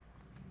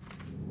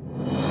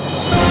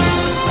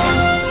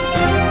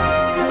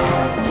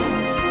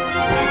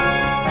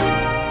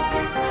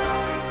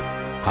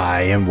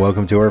and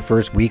welcome to our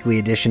first weekly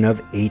edition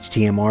of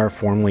HTMR,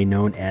 formerly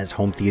known as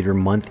Home Theater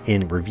Month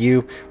in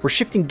Review. We're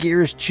shifting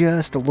gears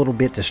just a little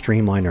bit to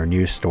streamline our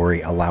news story,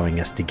 allowing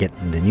us to get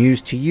the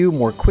news to you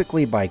more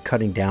quickly by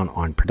cutting down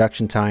on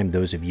production time.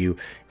 Those of you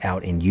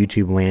out in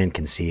YouTube land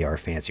can see our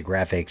fancy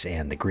graphics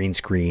and the green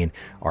screen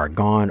are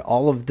gone.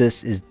 All of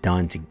this is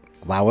done to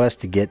allow us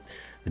to get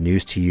the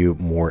news to you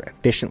more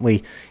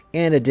efficiently.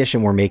 In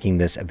addition, we're making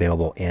this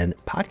available in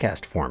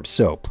podcast form,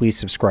 so please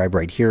subscribe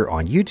right here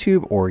on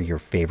YouTube or your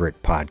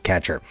favorite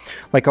podcatcher.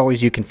 Like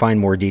always, you can find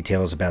more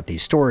details about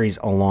these stories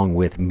along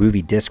with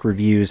movie disc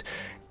reviews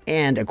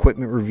and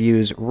equipment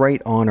reviews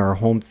right on our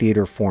Home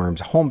Theater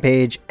Forums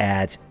homepage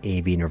at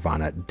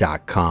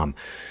avnirvana.com.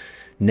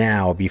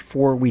 Now,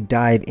 before we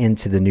dive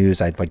into the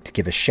news, I'd like to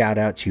give a shout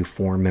out to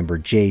forum member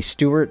Jay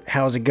Stewart.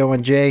 How's it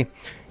going, Jay?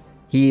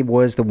 He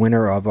was the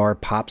winner of our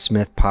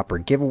Popsmith Popper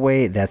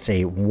giveaway. That's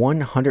a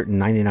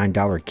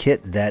 $199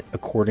 kit that,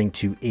 according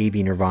to AV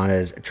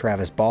Nirvana's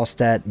Travis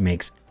Ballstadt,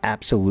 makes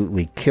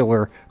absolutely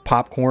killer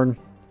popcorn.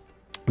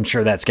 I'm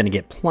sure that's going to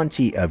get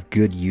plenty of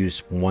good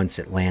use once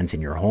it lands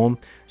in your home.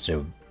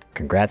 So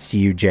congrats to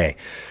you, Jay.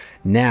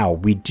 Now,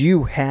 we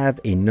do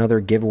have another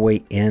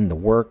giveaway in the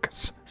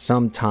works.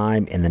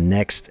 Sometime in the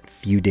next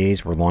few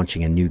days, we're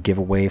launching a new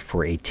giveaway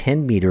for a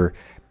 10-meter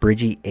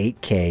Brigi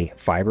 8K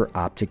fiber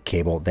optic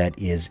cable that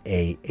is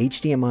a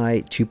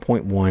HDMI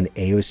 2.1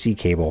 AOC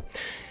cable.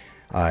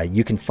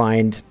 You can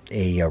find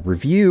a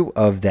review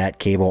of that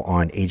cable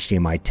on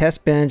HDMI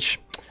Test Bench.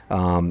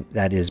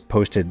 That is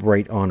posted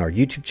right on our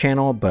YouTube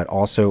channel, but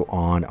also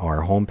on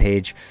our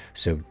homepage.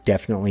 So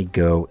definitely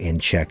go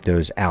and check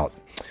those out.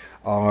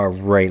 All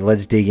right,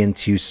 let's dig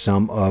into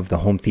some of the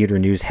home theater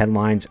news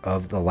headlines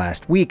of the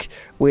last week,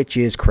 which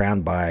is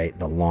crowned by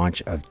the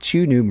launch of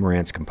two new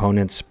Marantz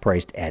components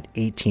priced at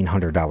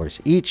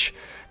 $1,800 each.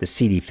 The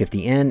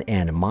CD50N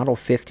and Model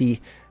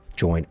 50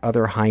 join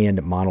other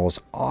high-end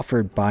models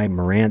offered by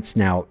Marantz.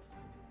 Now,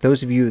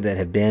 those of you that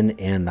have been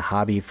in the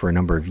hobby for a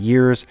number of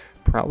years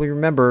probably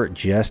remember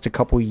just a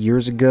couple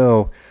years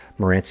ago,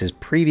 Marantz's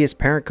previous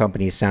parent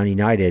company, Sound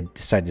United,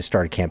 decided to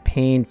start a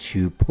campaign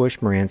to push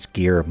Marantz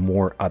gear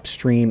more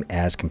upstream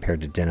as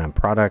compared to Denon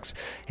products.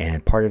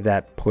 And part of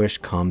that push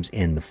comes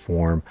in the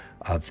form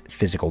of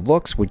physical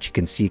looks, which you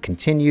can see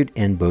continued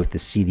in both the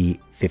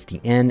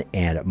CD50N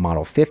and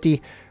Model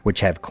 50,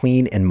 which have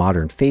clean and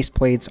modern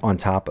faceplates on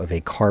top of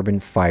a carbon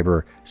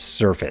fiber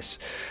surface.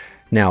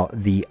 Now,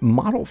 the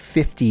Model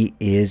 50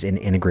 is an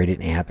integrated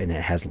amp, and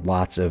it has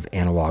lots of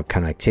analog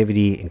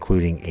connectivity,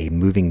 including a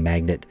moving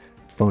magnet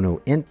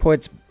phono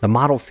input. The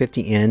Model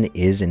 50N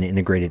is an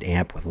integrated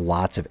amp with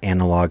lots of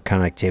analog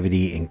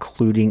connectivity,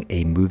 including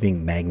a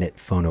moving magnet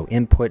phono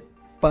input.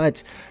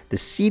 But the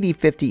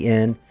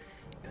CD50N,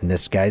 in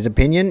this guy's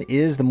opinion,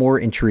 is the more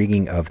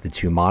intriguing of the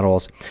two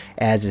models.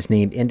 As its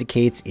name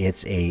indicates,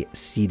 it's a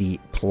CD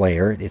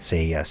player. It's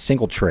a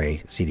single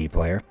tray CD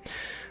player.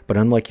 But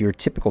unlike your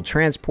typical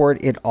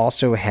transport, it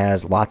also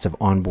has lots of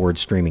onboard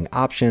streaming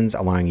options,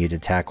 allowing you to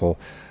tackle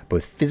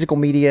both physical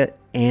media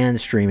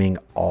and streaming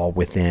all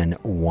within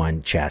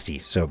one chassis.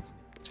 So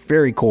it's a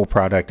very cool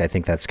product. I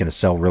think that's going to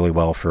sell really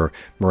well for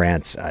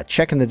Marantz.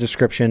 Check in the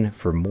description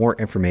for more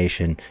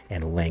information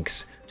and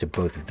links to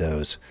both of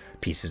those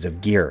pieces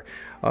of gear.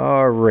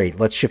 All right,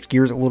 let's shift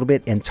gears a little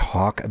bit and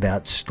talk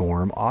about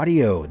Storm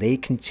Audio. They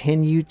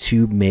continue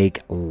to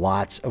make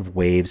lots of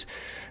waves.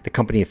 The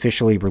company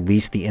officially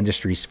released the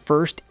industry's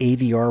first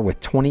AVR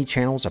with 20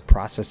 channels of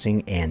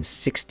processing and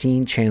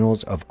 16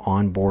 channels of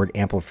onboard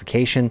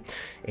amplification.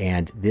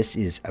 And this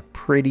is a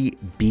pretty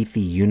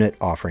beefy unit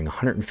offering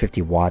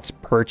 150 watts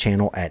per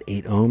channel at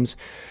 8 ohms.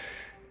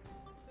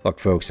 Look,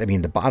 folks, I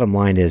mean, the bottom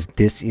line is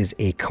this is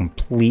a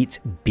complete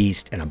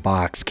beast in a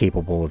box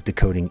capable of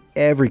decoding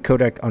every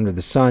codec under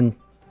the sun,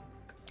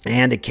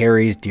 and it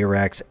carries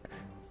Dirac's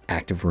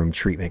active room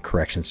treatment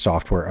correction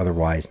software,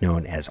 otherwise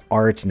known as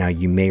ART. Now,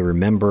 you may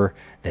remember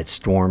that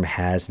Storm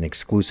has an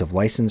exclusive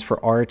license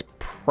for ART,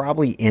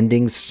 probably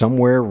ending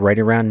somewhere right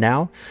around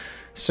now.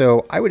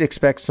 So I would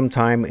expect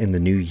sometime in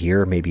the new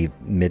year, maybe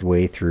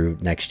midway through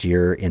next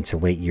year into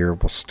late year,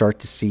 we'll start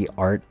to see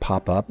ART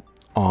pop up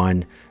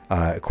on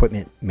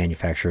equipment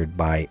manufactured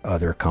by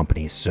other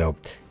companies. So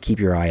keep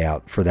your eye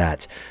out for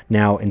that.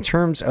 Now, in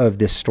terms of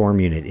this Storm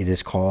unit, it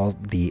is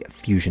called the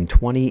Fusion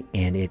 20,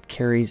 and it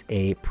carries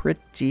a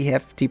pretty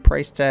hefty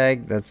price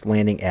tag that's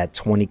landing at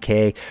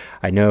 $20K.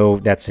 I know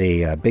that's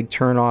a big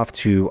turnoff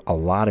to a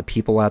lot of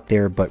people out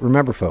there, but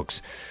remember,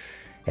 folks,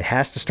 it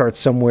has to start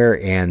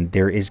somewhere, and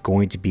there is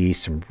going to be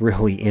some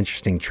really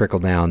interesting trickle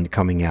down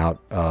coming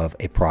out of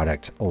a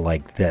product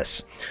like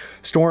this.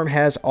 Storm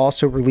has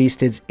also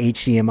released its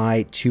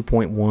HDMI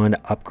 2.1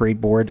 upgrade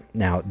board.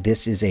 Now,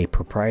 this is a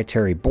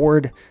proprietary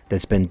board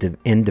that's been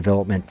in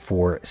development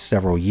for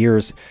several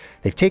years.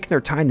 They've taken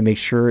their time to make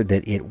sure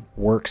that it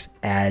works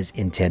as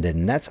intended,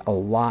 and that's a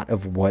lot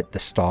of what the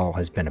stall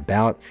has been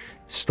about.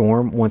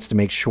 Storm wants to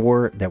make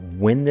sure that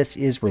when this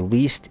is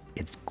released,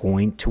 it's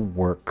going to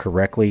work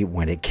correctly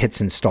when it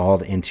gets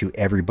installed into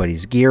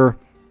everybody's gear.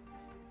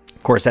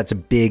 Of course, that's a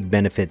big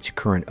benefit to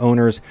current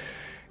owners,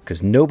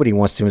 because nobody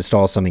wants to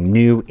install something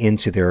new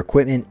into their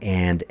equipment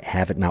and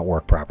have it not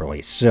work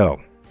properly.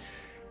 So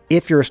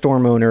if you're a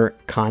Storm owner,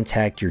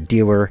 contact your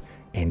dealer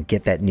and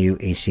get that new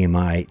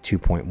HDMI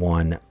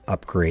 2.1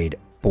 upgrade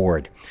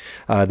board.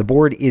 The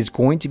board is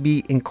going to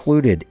be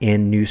included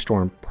in new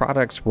Storm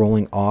products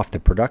rolling off the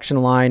production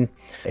line.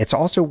 It's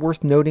also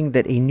worth noting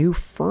that a new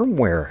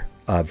firmware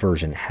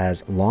version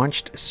has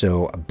launched,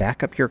 so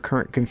back up your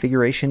current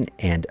configuration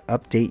and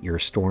update your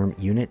Storm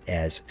unit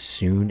as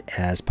soon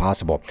as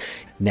possible.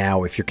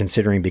 Now, if you're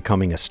considering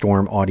becoming a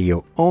Storm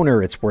audio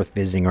owner, it's worth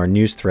visiting our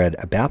news thread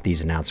about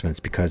these announcements,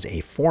 because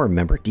a forum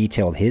member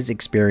detailed his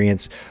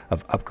experience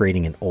of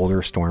upgrading an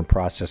older Storm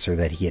processor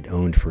that he had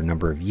owned for a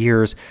number of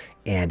years,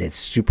 and it's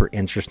super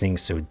interesting,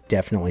 so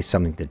definitely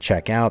something to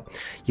check out.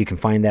 You can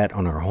find that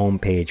on our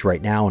homepage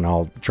right now, and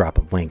I'll drop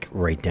a link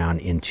right down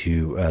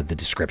into the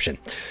description.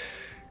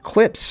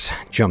 Klipsch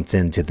jumped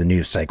into the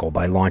news cycle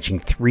by launching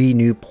 3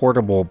 new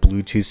portable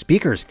Bluetooth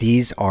speakers.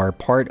 These are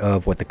part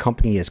of what the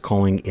company is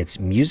calling its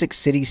Music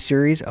City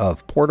series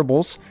of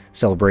portables,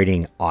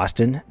 celebrating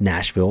Austin,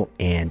 Nashville,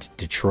 and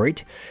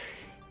Detroit.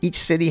 Each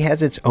city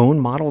has its own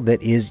model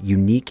that is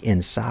unique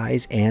in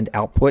size and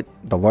output,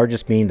 the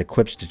largest being the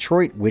Klipsch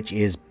Detroit, which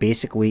is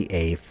basically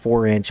a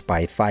 4-inch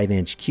by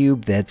 5-inch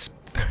cube that's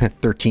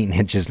 13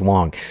 inches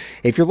long.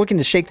 If you're looking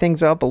to shake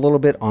things up a little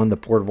bit on the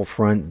portable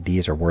front,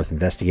 these are worth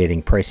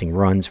investigating. Pricing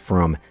runs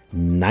from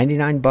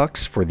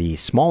 $99 for the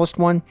smallest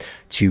one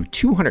to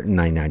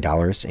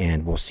 $299,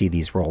 and we'll see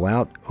these roll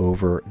out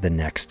over the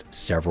next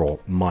several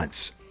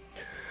months.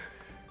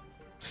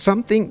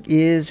 Something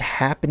is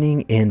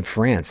happening in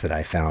France that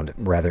I found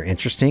rather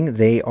interesting.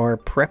 They are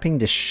prepping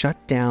to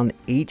shut down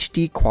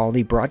HD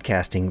quality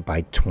broadcasting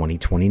by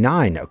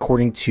 2029.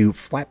 According to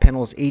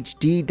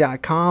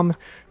FlatPanelsHD.com,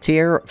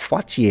 Thierry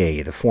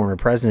Fautier, the former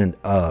president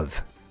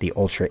of the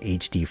Ultra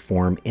HD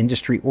Forum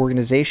Industry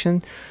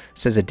Organization,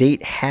 says a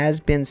date has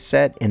been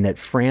set and that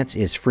France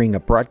is freeing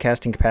up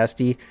broadcasting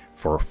capacity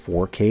for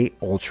 4K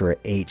Ultra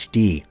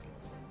HD.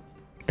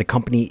 The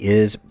company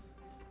is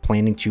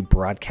planning to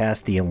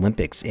broadcast the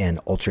Olympics in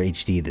Ultra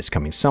HD this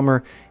coming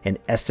summer and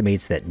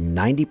estimates that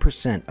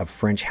 90% of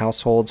French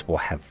households will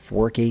have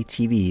 4K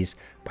TVs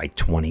by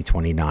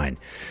 2029.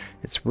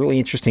 It's a really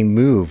interesting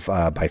move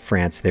by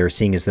France. They're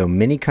seeing as though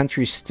many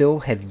countries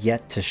still have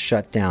yet to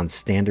shut down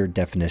standard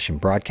definition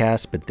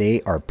broadcasts, but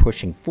they are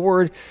pushing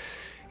forward.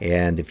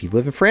 And if you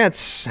live in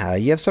France,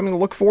 you have something to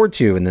look forward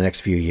to in the next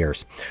few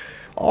years.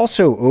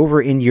 Also,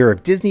 over in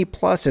Europe, Disney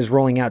Plus is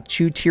rolling out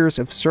 2 tiers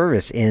of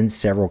service in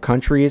several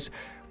countries,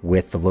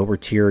 with the lower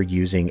tier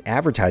using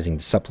advertising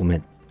to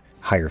supplement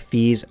higher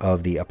fees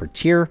of the upper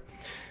tier.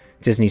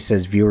 Disney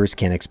says viewers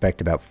can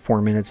expect about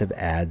 4 minutes of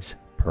ads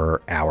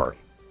per hour.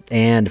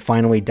 And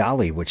finally,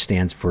 DALI, which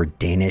stands for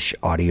Danish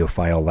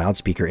Audiophile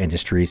Loudspeaker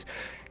Industries,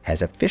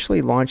 has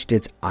officially launched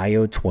its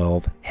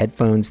IO12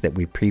 headphones that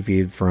we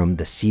previewed from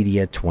the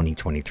CEDIA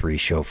 2023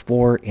 show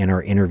floor in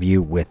our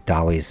interview with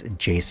DALI's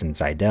Jason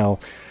Seidel.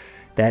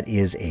 That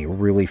is a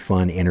really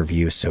fun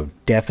interview, so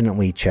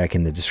definitely check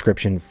in the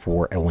description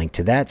for a link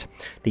to that.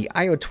 The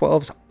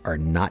IO12s are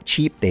not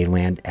cheap. They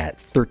land at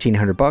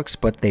 $1,300,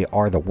 but they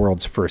are the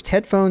world's first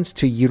headphones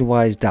to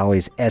utilize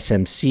DALI's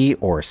SMC,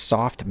 or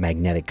soft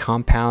magnetic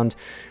compound,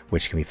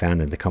 which can be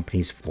found in the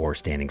company's floor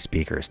standing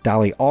speakers.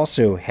 DALI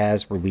also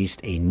has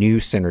released a new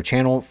center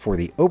channel for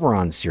the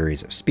Oberon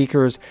series of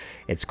speakers.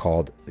 It's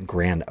called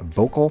Grand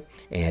Vocal,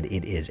 and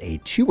it is a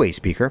 2-way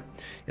speaker.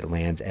 It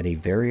lands at a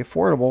very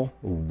affordable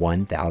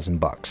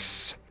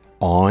 $1,000.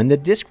 On the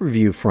disc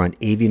review front,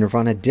 AV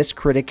Nirvana disc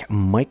critic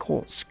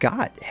Michael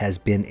Scott has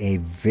been a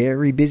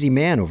very busy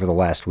man over the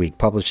last week,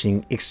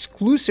 publishing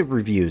exclusive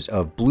reviews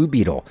of Blue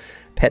Beetle,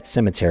 Pet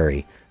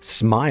Sematary,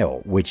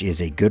 Smile, which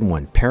is a good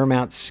one,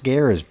 Paramount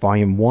Scares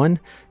Volume 1,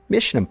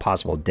 Mission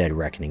Impossible Dead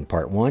Reckoning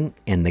Part 1,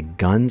 and the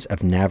Guns of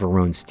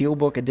Navarone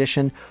Steelbook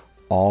Edition,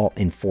 all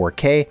in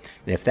 4K.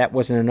 And if that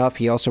wasn't enough,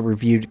 he also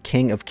reviewed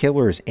King of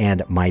Killers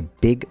and My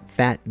Big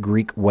Fat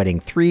Greek Wedding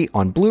 3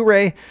 on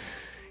Blu-ray,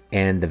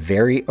 and the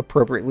very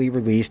appropriately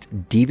released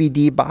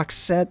DVD box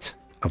set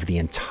of the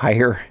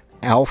entire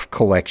ALF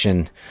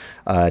collection.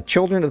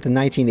 Children of the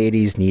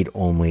 1980s need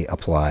only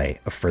apply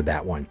for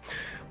that one.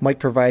 Mike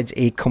provides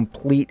a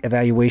complete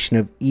evaluation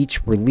of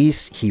each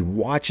release. He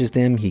watches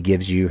them, he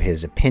gives you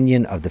his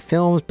opinion of the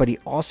films, but he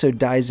also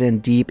dives in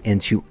deep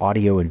into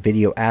audio and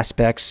video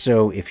aspects.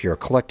 So if you're a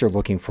collector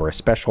looking for a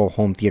special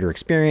home theater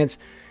experience,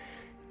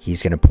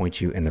 he's going to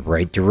point you in the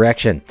right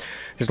direction.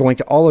 There's a link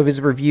to all of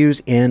his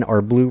reviews in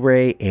our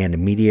Blu-ray and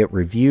media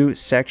review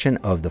section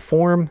of the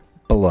forum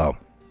below.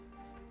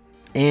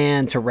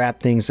 And to wrap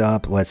things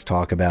up, let's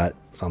talk about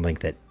something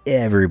that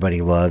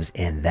everybody loves,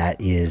 and that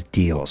is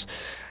deals.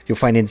 You'll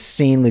find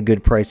insanely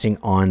good pricing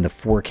on the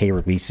 4K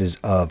releases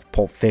of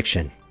Pulp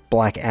Fiction,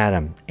 Black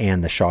Adam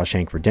and The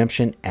Shawshank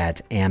Redemption at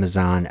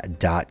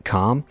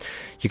Amazon.com.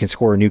 You can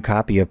score a new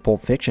copy of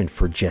Pulp Fiction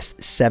for just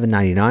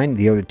 $7.99.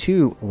 The other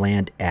two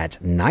land at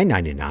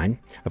 $9.99.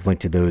 I've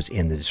linked to those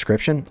in the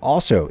description.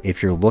 Also,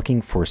 if you're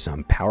looking for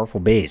some powerful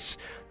bass,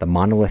 the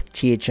Monolith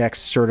THX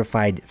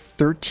certified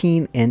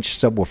 13-inch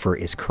subwoofer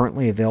is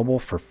currently available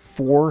for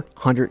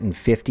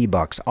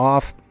 $450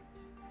 off.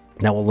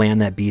 That will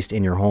land that beast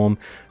in your home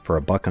for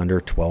 $1 under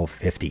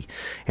 $12.50.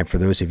 And for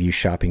those of you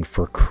shopping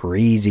for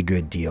crazy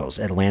good deals,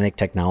 Atlantic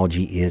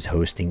Technology is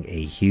hosting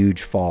a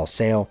huge fall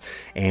sale.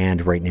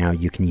 And right now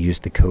you can use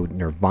the code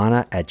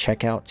Nirvana at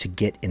checkout to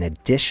get an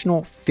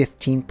additional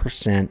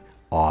 15%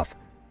 off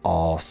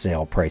all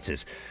sale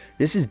prices.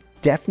 This is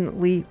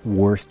definitely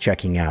worth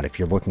checking out if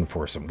you're looking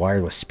for some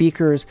wireless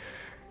speakers.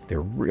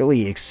 They're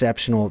really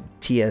exceptional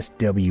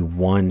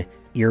TSW1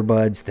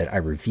 earbuds that I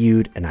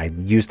reviewed and I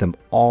use them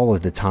all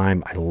of the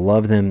time. I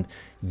love them.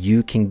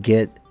 You can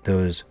get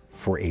those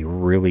for a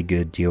really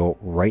good deal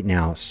right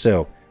now.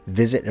 So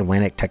visit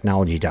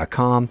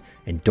AtlanticTechnology.com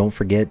and don't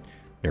forget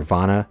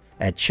Nirvana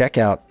at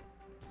checkout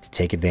to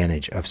take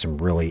advantage of some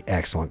really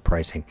excellent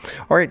pricing.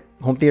 All right,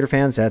 home theater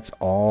fans, that's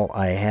all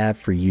I have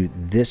for you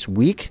this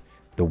week,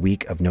 the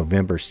week of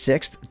November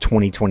 6th,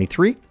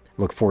 2023.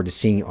 Look forward to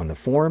seeing you on the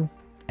forum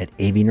at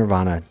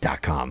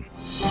avnirvana.com.